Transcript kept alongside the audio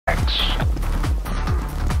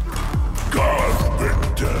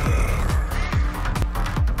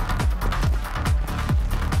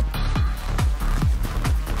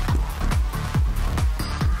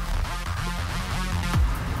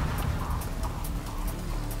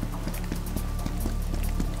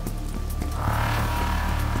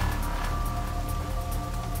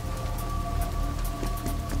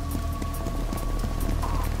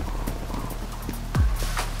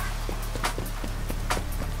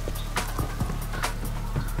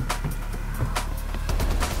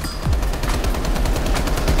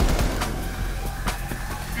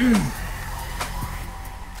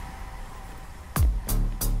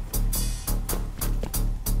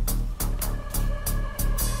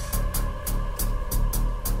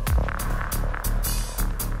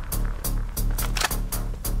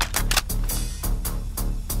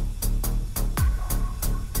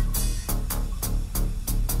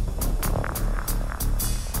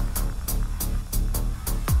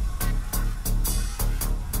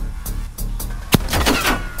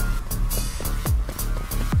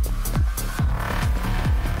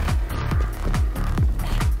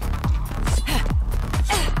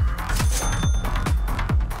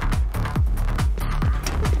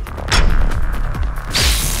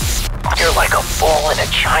Like a bull in a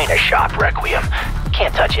china shop, Requiem.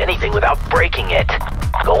 Can't touch anything without breaking it.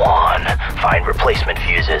 Go on, find replacement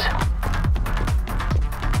fuses.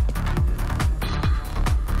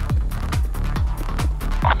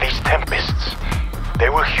 These Tempests, they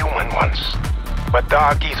were human once, but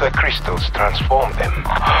dark ether crystals transformed them.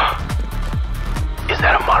 Is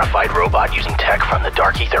that a modified robot using tech from the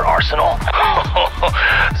Dark Ether arsenal?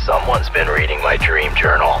 Someone's been reading my dream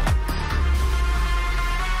journal.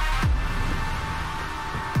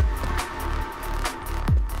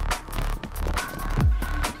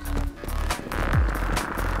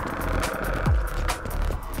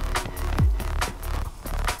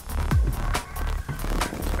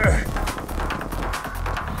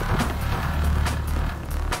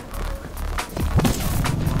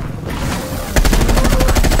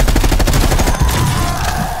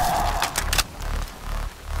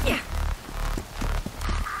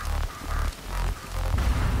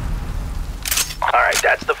 Alright,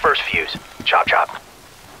 that's the first fuse. Chop chop.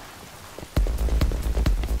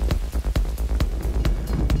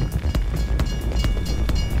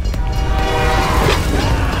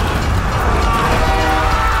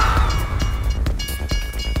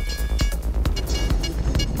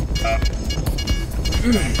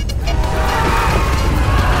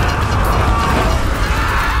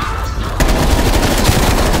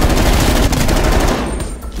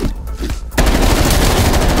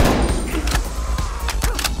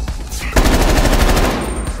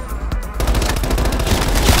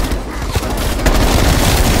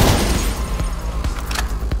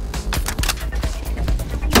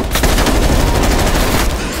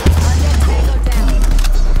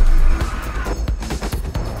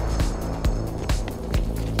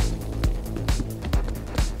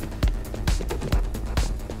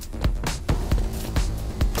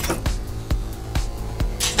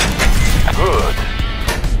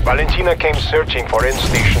 Valentina came searching for End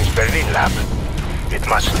Station's Berlin lab. It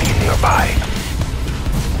must be nearby.